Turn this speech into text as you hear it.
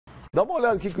Dá uma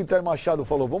olhada aqui que o Inter Machado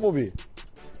falou, vamos ouvir.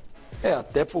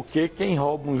 Até porque quem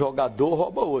rouba um jogador,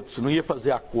 rouba outro. Você não ia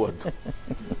fazer acordo.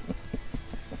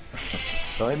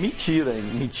 Então é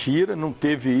mentira, não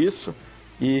teve isso.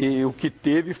 E o que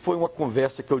teve foi uma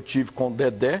conversa que eu tive com o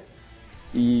Dedé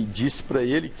e disse para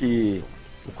ele que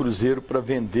o Cruzeiro, para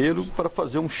vendê-lo, para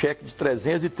fazer um cheque de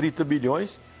 330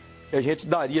 milhões, a gente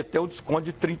daria até um desconto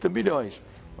de 30 milhões.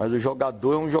 Mas o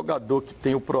jogador é um jogador que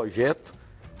tem o projeto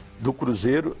do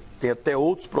Cruzeiro, tem até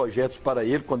outros projetos para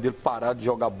ele, quando ele parar de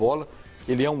jogar bola.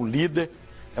 Ele é um líder,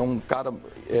 é um cara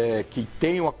que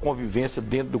tem uma convivência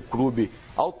dentro do clube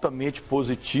altamente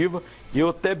positiva. E eu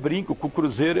até brinco que o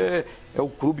Cruzeiro é o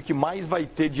clube que mais vai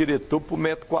ter diretor por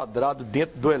metro quadrado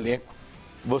dentro do elenco.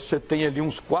 Você tem ali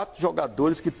uns 4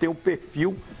 jogadores que têm um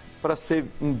perfil para ser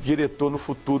um diretor no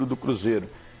futuro do Cruzeiro.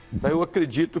 Então eu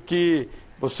acredito que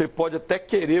você pode até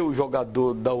querer o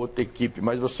jogador da outra equipe,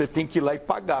 mas você tem que ir lá e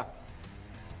pagar.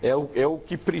 É o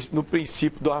que, no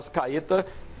princípio do Arrascaeta,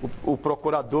 o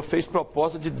procurador fez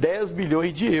proposta de 10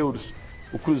 milhões de euros.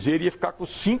 O Cruzeiro ia ficar com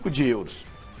 5 de euros.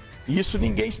 Isso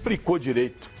ninguém explicou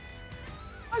direito.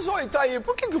 Mas olha, tá aí,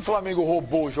 por que o Flamengo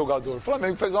roubou o jogador? O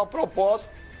Flamengo fez uma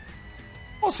proposta,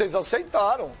 vocês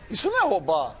aceitaram. Isso não é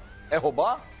roubar, é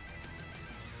roubar?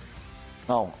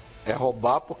 Não, é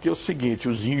roubar porque é o seguinte,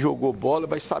 o Zinho jogou bola,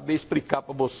 vai saber explicar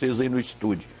para vocês aí no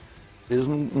estúdio. Eles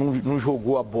não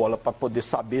jogou a bola para poder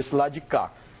saber esse lado de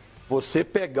cá. Você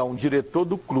pegar um diretor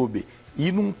do clube,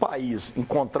 ir num país,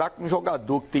 encontrar com um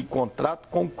jogador que tem contrato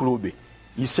com o clube,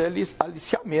 isso é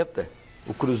aliciamento.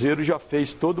 O Cruzeiro já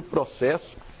fez todo o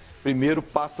processo. Primeiro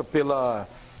passa pela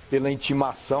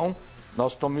intimação.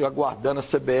 Nós estamos aguardando a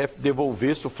CBF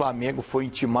devolver se o Flamengo foi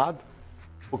intimado.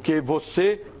 Porque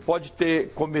você pode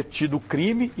ter cometido o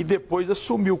crime e depois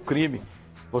assumir o crime.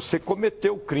 Você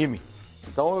cometeu o crime.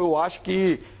 Então eu acho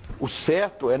que o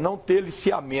certo é não ter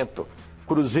aliciamento.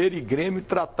 Cruzeiro e Grêmio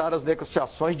trataram as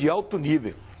negociações de alto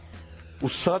nível. O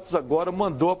Santos agora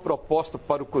mandou a proposta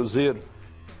para o Cruzeiro.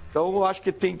 Então eu acho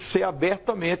que tem que ser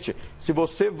abertamente. Se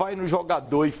você vai no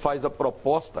jogador e faz a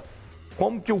proposta,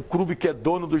 como que o clube que é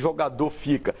dono do jogador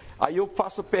fica? Aí eu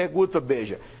faço a pergunta,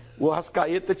 Beija. O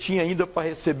Arrascaeta tinha ainda para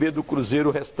receber do Cruzeiro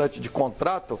o restante de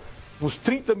contrato uns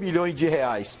 30 milhões de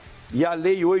reais. E a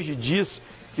lei hoje diz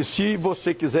que se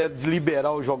você quiser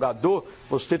liberar o jogador,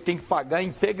 você tem que pagar a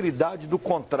integridade do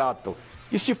contrato.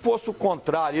 E se fosse o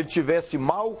contrário, ele tivesse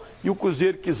mal e o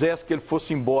Cruzeiro quisesse que ele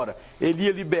fosse embora, ele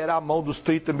ia liberar a mão dos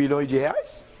 30 milhões de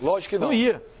reais? Lógico que não. Não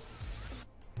ia.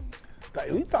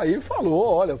 O Itaí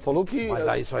falou que...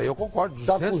 Mas isso aí eu concordo.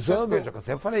 Está acusando... Eu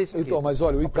sempre falei isso aqui. Então, mas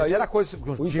olha, o Itaí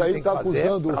está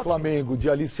acusando o Flamengo de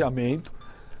aliciamento,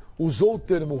 usou o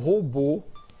termo roubou.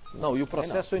 Não, e o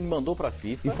processo ele mandou para a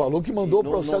FIFA. E falou que mandou o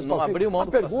processo para a FIFA. Abriu mão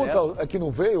do processo. A pergunta que não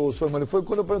veio, ô senhor Mano, foi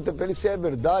quando eu perguntei para ele se é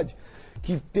verdade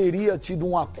que teria tido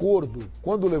um acordo,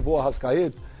 quando levou o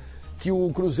Arrascaeta, que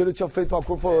o Cruzeiro tinha feito um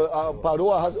acordo, parou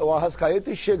o Arrascaeta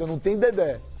e chega, não tem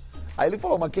Dedé. Aí ele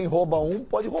falou, mas quem rouba um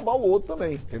pode roubar o outro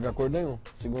também. Teve acordo nenhum.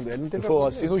 Segundo ele, não teve ele falou,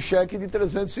 acordo assina o cheque de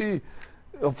 300 e...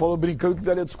 Eu falo brincando que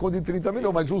daria desconto de 30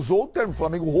 milhões, mas usou o termo, o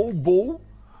Flamengo roubou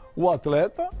o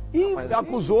atleta e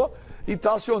acusou e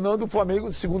está acionando o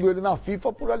Flamengo, segundo ele, na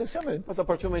FIFA por aliciamento. Mas a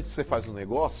partir do momento que você faz um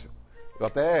negócio, eu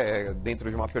até, dentro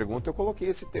de uma pergunta, eu coloquei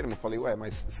esse termo. Eu falei,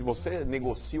 mas se você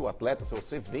negocia o atleta, se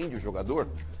você vende o jogador,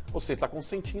 você está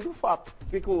consentindo o fato.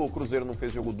 Por que o Cruzeiro não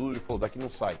fez jogo duro e falou, daqui não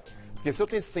sai? Porque se eu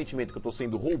tenho esse sentimento que eu estou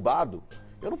sendo roubado,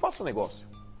 eu não faço negócio.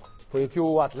 Foi o que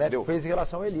o Atlético fez em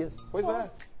relação ao Elias. Pois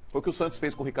é. Foi o que o Santos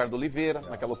fez com o Ricardo Oliveira,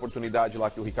 naquela oportunidade lá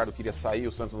que o Ricardo queria sair,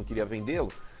 o Santos não queria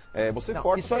vendê-lo. Você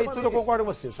força isso aí tudo eu concordo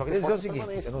com você. Só queria dizer o seguinte,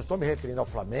 permanência. eu não estou me referindo ao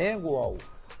Flamengo,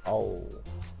 ao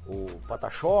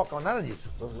Patachoca, nada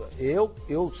disso.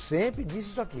 Eu sempre disse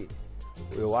isso aqui.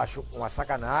 Eu acho uma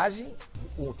sacanagem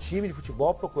o time de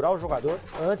futebol procurar o jogador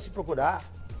antes de procurar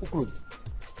o clube.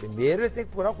 Primeiro ele tem que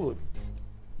procurar o clube.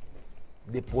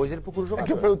 Depois ele procura o jogador. É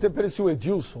que eu perguntei para ele se o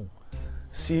Edilson,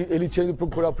 se ele tinha ido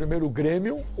procurar primeiro o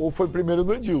Grêmio ou foi primeiro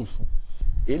no Edilson.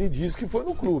 Ele disse que foi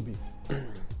no clube.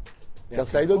 Que a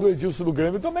saída do Edilson do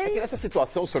Grêmio também... É que nessa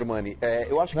situação, Sormani,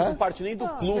 eu acho que não parte nem do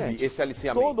clube esse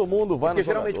aliciamento. Todo mundo vai Porque no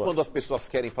geralmente jogador. quando as pessoas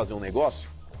querem fazer um negócio,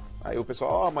 aí o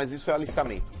pessoal, mas isso é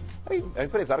aliciamento. Aí é o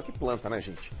empresário que planta, né,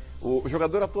 gente? O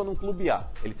jogador atua num clube A,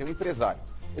 ele tem um empresário.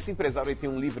 Esse empresário ele tem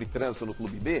um livre trânsito no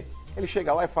clube B, ele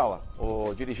chega lá e fala,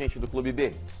 o dirigente do clube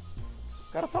B,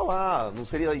 o cara tá lá, não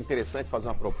seria interessante fazer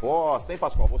uma proposta, hein,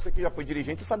 Pascoal? Você que já foi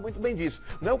dirigente sabe muito bem disso.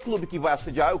 Não é o clube que vai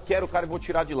assediar, eu quero o cara e vou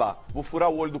tirar de lá, vou furar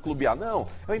o olho do clube A. Não,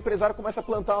 é o empresário que começa a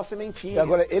plantar uma sementinha. E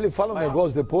agora, ele fala um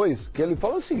negócio depois, que ele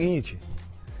fala o seguinte,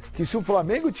 que se o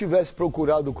Flamengo tivesse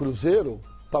procurado o Cruzeiro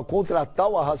para contratar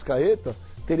o Arrascaeta,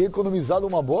 teria economizado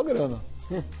uma boa grana.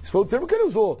 Esse foi o termo que ele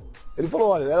usou. Ele falou,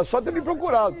 olha, era só ter me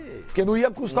procurado, porque não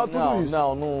ia custar tudo isso.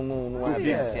 Não é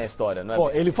bem assim a história. Não é Ó,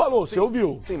 bem. ele falou, você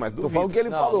ouviu. Sim, mas Tô duvido. falando que ele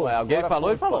falou. Ele falou,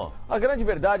 ele falou. A grande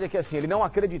verdade é que assim, ele não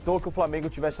acreditou que o Flamengo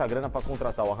tivesse a grana para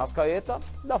contratar o Arrascaeta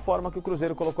da forma que o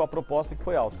Cruzeiro colocou a proposta, que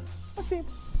foi alta. Assim.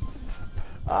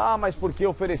 Ah, mas porque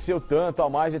ofereceu tanto a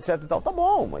mais, etc e tal. Tá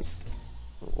bom, mas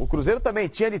o Cruzeiro também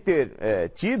tinha de ter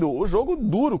tido o jogo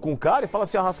duro com o cara e fala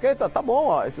assim, Arrascaeta, tá bom,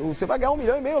 ó, você vai ganhar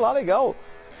 1,5 milhão lá, legal.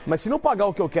 Mas se não pagar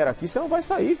o que eu quero aqui, você não vai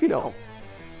sair, filhão.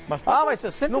 Mas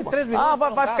 63 milhões.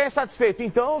 Vai ficar insatisfeito.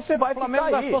 Então você vai O Flamengo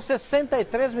ficar aí. gastou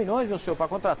 63 milhões, meu senhor, para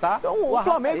contratar. Então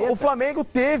o Flamengo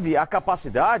teve a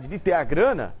capacidade de ter a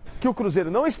grana que o Cruzeiro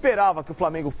não esperava que o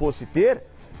Flamengo fosse ter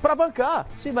para bancar.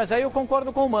 Sim, mas aí eu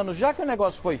concordo com o Mano. Já que o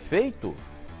negócio foi feito,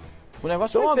 o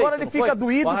negócio Então foi feito. agora ele fica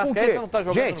doído com o quê? Não tá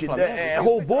jogando Gente, no Flamengo,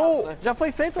 roubou... Já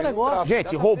foi feito o negócio.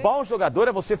 Gente, roubar um jogador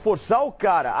é você forçar o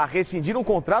cara a rescindir um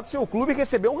contrato sem o clube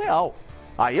receber R$1.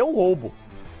 Aí é um roubo.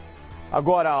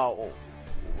 Agora, o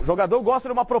jogador gosta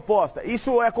de uma proposta.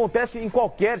 Isso acontece em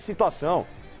qualquer situação.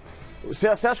 Você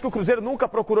acha que o Cruzeiro nunca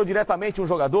procurou diretamente um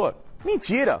jogador?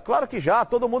 Mentira, claro que já,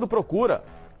 todo mundo procura.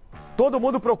 Todo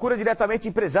mundo procura diretamente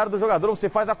empresário do jogador, você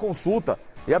faz a consulta.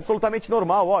 É absolutamente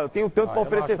normal, ó, eu tenho tanto para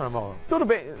oferecer. Tudo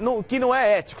bem, que não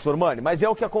é ético, Sormani, mas é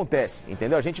o que acontece,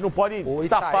 entendeu? A gente não pode O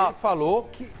tapar. Itaí falou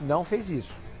que não fez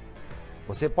isso.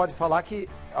 Você pode falar que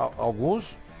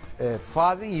alguns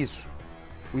fazem isso.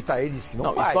 O Itaí disse que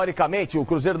não faz. Historicamente, o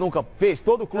Cruzeiro nunca fez,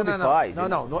 todo clube faz.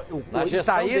 O Na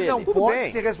gestão Itaí dele. não Tudo pode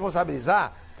bem. se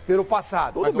responsabilizar pelo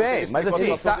passado. Tudo bem, mas assim...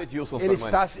 Ele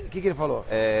está... O que ele falou?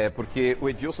 Porque o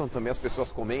Edilson também, as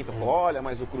pessoas comentam, falam, olha,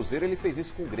 mas o Cruzeiro ele fez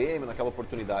isso com o Grêmio naquela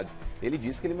oportunidade. Ele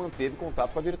disse que ele manteve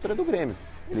contato com a diretoria do Grêmio.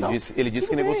 Ele disse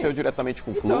que negociou diretamente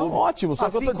com o clube. Então, ótimo, só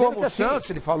que eu tô assim dizendo como que o assim... Santos,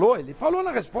 ele falou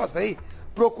na resposta aí,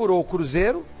 procurou o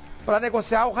Cruzeiro para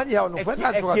negociar o Raniel, não foi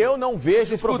nada de jogador. que eu não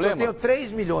vejo Escuta, problema. eu tenho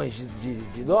 3 milhões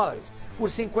de dólares por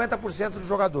 50% do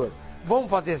jogador.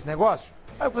 Vamos fazer esse negócio?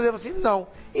 Aí o Cruzeiro falou assim, não,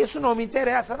 isso não me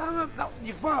interessa. Não,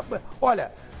 de forma...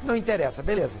 Olha, não interessa,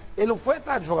 beleza. Ele não foi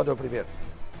atrás do jogador primeiro.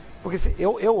 Porque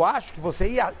eu acho que você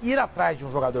ir atrás de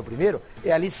um jogador primeiro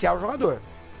é aliciar o jogador.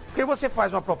 Porque você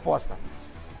faz uma proposta,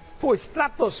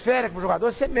 estratosférica pro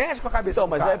jogador, você mexe com a cabeça Então,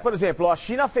 do mas cara. aí, por exemplo, a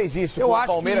China fez isso Eu com o acho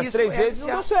que Palmeiras isso 3 é vezes e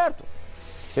não aliciar. deu certo.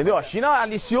 Entendeu? A China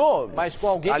aliciou, Mas com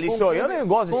alguém... aliciou, eu nem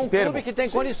gosto desse termo. Um clube que tem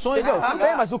condições. Entendeu? de Tudo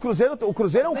bem, mas o Cruzeiro é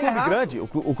um clube errado. grande.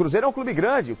 O Cruzeiro é um clube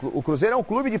grande. O Cruzeiro é um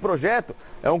clube de projeto.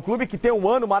 É um clube que tem um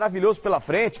ano maravilhoso pela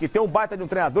frente, que tem um baita de um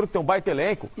treinador, que tem um baita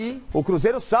elenco. E? O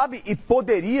Cruzeiro sabe e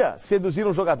poderia seduzir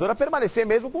um jogador a permanecer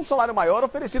mesmo com um salário maior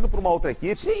oferecido por uma outra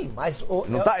equipe. Sim, mas...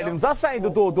 Ele não tá saindo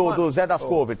do Zé das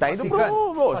Couve, tá indo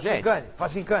pro... Gente,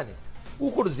 Facincani, o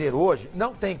Cruzeiro hoje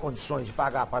não tem condições de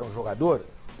pagar para um jogador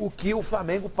o que o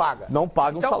Flamengo paga. Não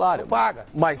paga um salário. Não paga.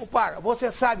 Mas... Não paga.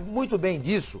 Você sabe muito bem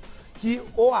disso, que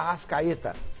o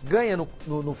Arrascaeta ganha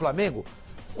no Flamengo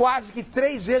quase que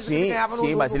 3 vezes o que ele ganhava no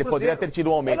Sim, mas ele Cruzeiro. poderia ter tido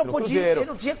um aumento no Cruzeiro. Ele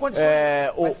não tinha condições.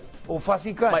 O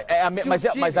Facincani.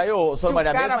 Mas aí, ô, Sormani,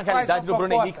 a mesma realidade do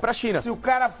Bruno Henrique pra China. Se o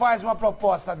cara faz uma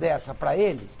proposta dessa pra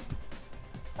ele,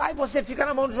 aí você fica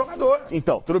na mão do jogador.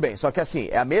 Então, tudo bem. Só que assim,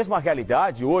 é a mesma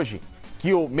realidade hoje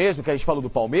que o mesmo que a gente falou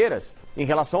do Palmeiras em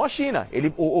relação à China.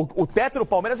 O teto do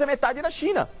Palmeiras é metade da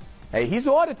China. É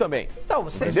irrisório também. Então,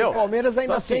 você entendeu? O Palmeiras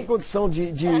ainda Então, tem assim, condição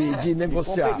de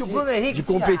negociar, E o Bruno Henrique de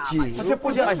competir. Você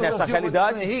podia Mas nessa seduzir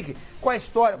realidade- o Bruno Henrique com a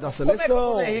história Da Como é que o seleção,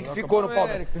 Bruno Henrique da ficou no Copa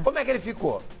Palmeiras? América. Como é que ele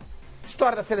ficou?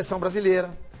 História da seleção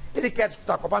brasileira. Ele quer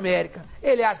disputar a Copa América.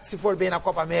 Ele acha que se for bem na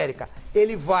Copa América,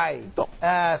 ele vai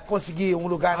conseguir um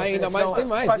lugar na Ainda seleção mais tem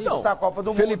mais para isso. disputar a Copa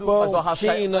do Felipão, Mundo. Mas o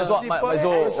Arrascaeta, China.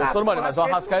 mas o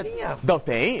Arrascaeta... Não,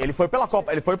 tem. Ele foi pela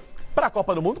Copa. Ele foi pra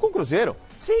Copa do Mundo com o Cruzeiro.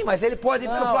 Sim, mas ele pode ir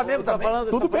pelo Flamengo também.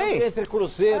 Tudo bem. Entre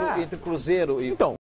Cruzeiro e... Então,